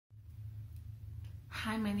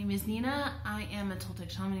Hi, my name is Nina. I am a Toltec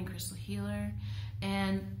shaman and crystal healer,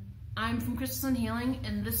 and I'm from Crystal Sun Healing,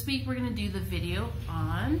 and this week we're going to do the video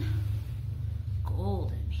on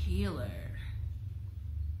Golden Healer.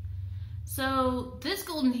 So this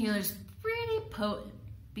Golden Healer is pretty potent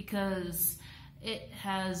because it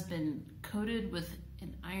has been coated with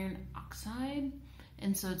an iron oxide,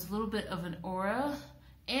 and so it's a little bit of an aura,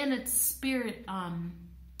 and it's spirit,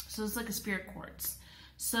 so it's like a spirit quartz.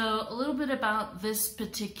 So a little bit about this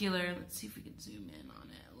particular, let's see if we can zoom in on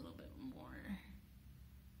it a little bit more.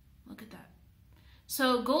 Look at that.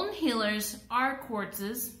 So golden healers are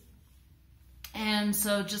quartzes, and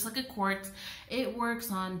so just like a quartz, it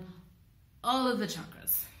works on all of the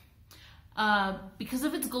chakras. Because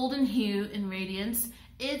of its golden hue and radiance,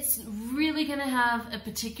 it's really going to have a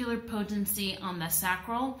particular potency on the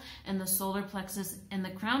sacral and the solar plexus and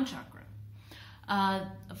the crown chakra.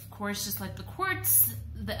 Of course, just like the quartz,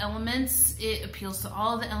 the elements, it appeals to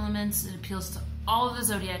all the elements, it appeals to all of the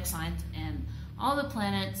zodiac signs and all the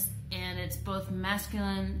planets, and it's both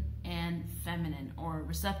masculine and feminine, or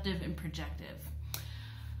receptive and projective.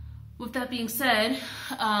 With that being said,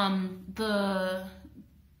 the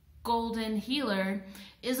Golden Healer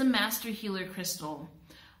is a master healer crystal.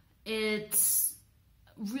 It's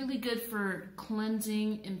really good for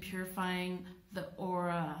cleansing and purifying the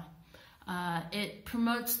aura. It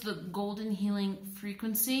promotes the golden healing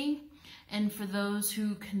frequency, and for those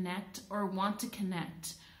who connect or want to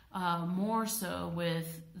connect more so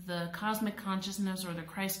with the cosmic consciousness or the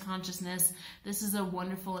Christ consciousness, this is a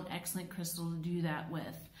wonderful and excellent crystal to do that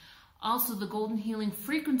with. Also, the golden healing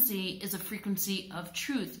frequency is a frequency of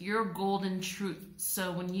truth, your golden truth.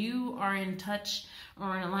 So when you are in touch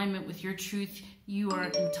or in alignment with your truth, you are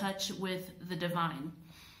in touch with the divine.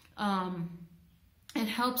 It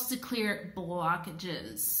helps to clear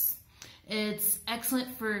blockages. It's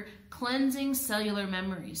excellent for cleansing cellular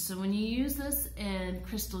memories. So when you use this in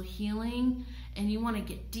crystal healing and you want to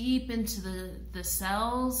get deep into the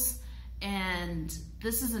cells, and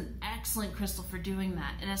this is an excellent crystal for doing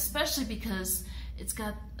that. And especially because it's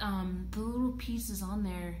got the little pieces on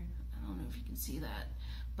there. I don't know if you can see that,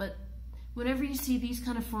 but whenever you see these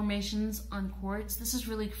kind of formations on quartz, this is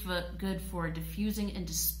really good for diffusing and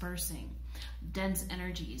dispersing dense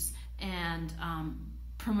energies and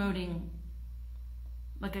promoting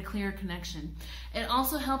like a clear connection. It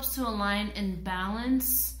also helps to align and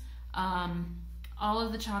balance all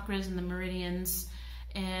of the chakras and the meridians.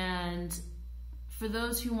 And for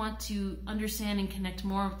those who want to understand and connect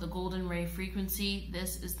more with the golden ray frequency,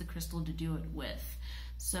 this is the crystal to do it with.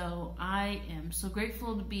 So I am so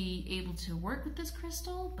grateful to be able to work with this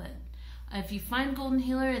crystal, but if you find Golden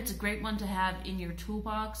Healer, it's a great one to have in your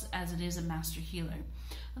toolbox, as it is a master healer.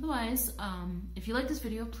 Otherwise, if you like this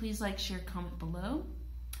video, please like, share, comment below.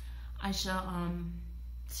 I shall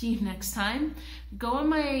see you next time. Go on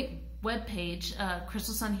my webpage,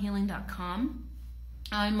 crystalsunhealing.com.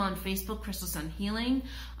 I'm on Facebook, Crystal Sun Healing.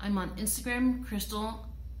 I'm on Instagram,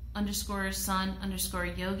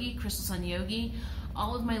 Crystal_Sun_Yogi, Crystal Sun Yogi.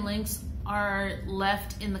 All of my links are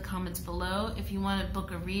left in the comments below. If you want to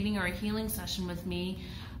book a reading or a healing session with me,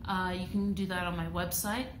 you can do that on my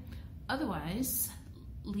website. Otherwise,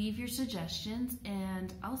 leave your suggestions,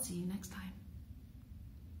 and I'll see you next time.